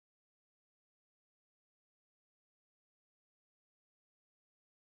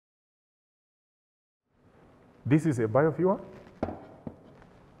This is a bioviewer.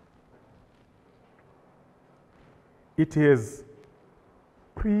 It has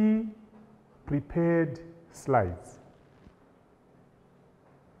prepared slides.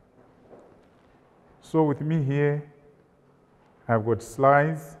 So with me here, I've got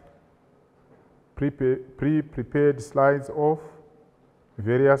slides, pre-prepared slides of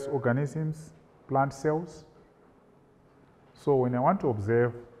various organisms, plant cells. So when I want to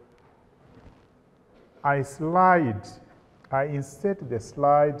observe, I insert the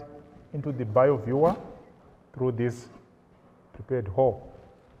slide into the bioviewer through this prepared hole.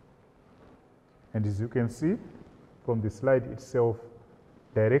 And as you can see from the slide itself,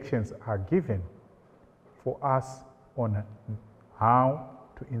 directions are given for us on how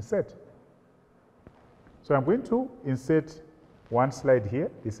to insert. So I'm going to insert one slide here.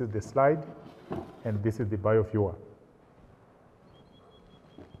 This is the slide, and this is the bioviewer.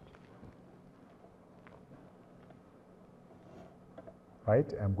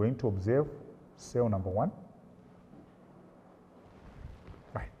 Right, I'm going to observe cell number 1.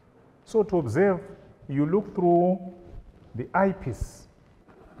 Right. So to observe, you look through the eyepiece.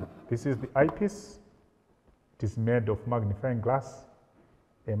 This is the eyepiece. It is made of magnifying glass.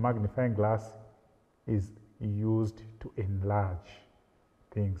 A magnifying glass is used to enlarge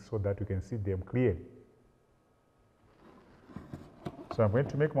things so that you can see them clearly. So I'm going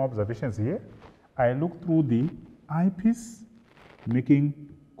to make my observations here. I look through the eyepiece, making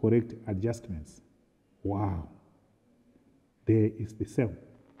correct adjustments. Wow. There is the cell.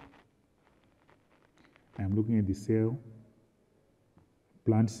 I'm looking at the cell,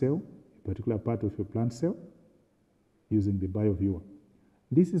 plant cell, a particular part of a plant cell, using the bioviewer.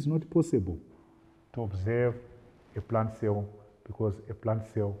 This is not possible to observe a plant cell because a plant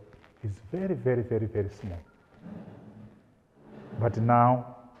cell is very, very, very, very small. But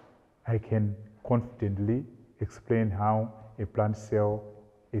now I can confidently explain how a plant cell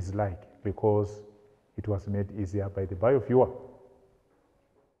is like because it was made easier by the bioviewer.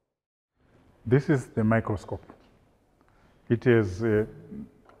 This is the microscope. It has the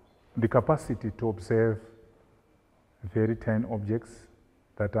capacity to observe very tiny objects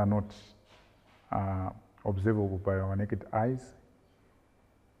that are not observable by our naked eyes.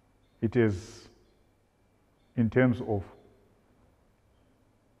 It is, in terms of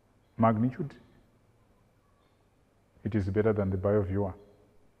magnitude, it is better than the bioviewer.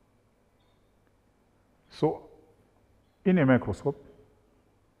 So, in a microscope,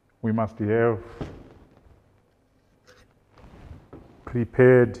 we must have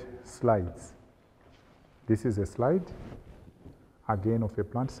prepared slides. This is a slide, again of a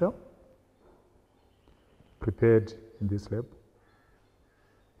plant cell, prepared in this lab.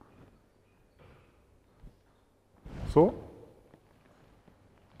 So,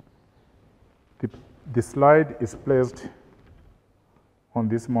 the slide is placed on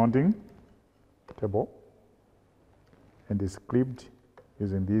this mounting table and is clipped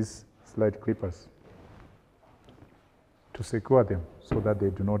using these slide clippers to secure them so that they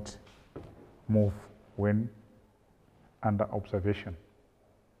do not move when under observation.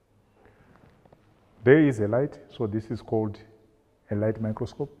 There is a light, so this is called a light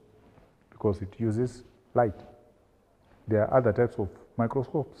microscope because it uses light. There are other types of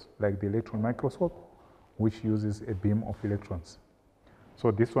microscopes, like the electron microscope, which uses a beam of electrons.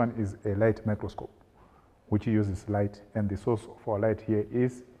 So this one is a light microscope, which uses light, and the source of our light here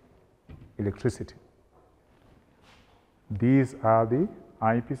is electricity. These are the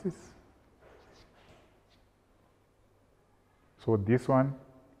eyepieces. So this one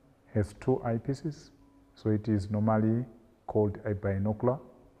has 2 eyepieces, so it is normally called a binocular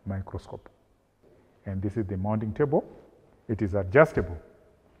microscope. And this is the mounting table. It is adjustable.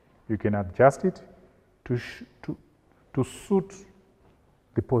 You can adjust it to suit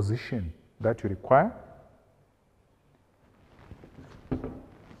the position that you require.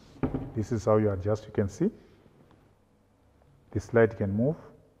 This is how you adjust. You can see the slide can move.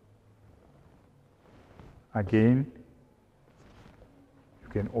 Again, you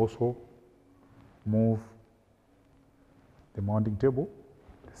can also move the mounting table,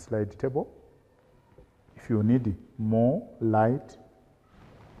 the slide table. If you need more light,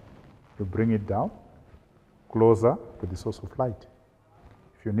 you bring it down closer to the source of light.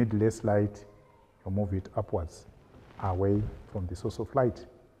 If you need less light, you move it upwards, away from the source of light.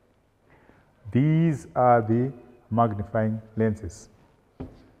 These are the magnifying lenses.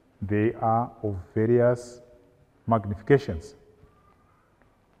 They are of various magnifications.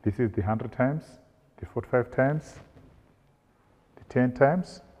 This is the 100 times, the 45 times, the 10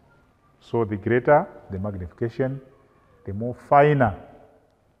 times. So the greater the magnification, the more finer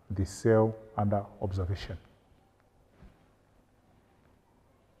the cell under observation.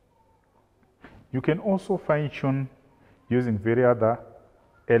 You can also fine-tune using various other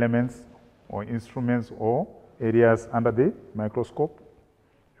elements or instruments or areas under the microscope.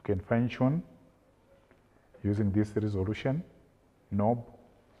 You can fine-tune using this resolution knob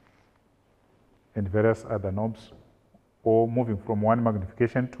and various other knobs, or moving from one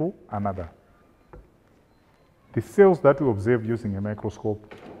magnification to another. The cells that we observe using a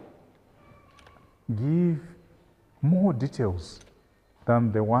microscope give more details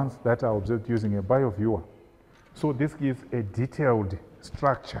than the ones that are observed using a bioviewer. So this gives a detailed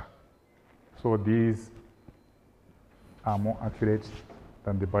structure. So these are more accurate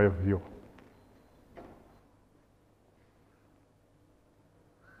than the bioviewer.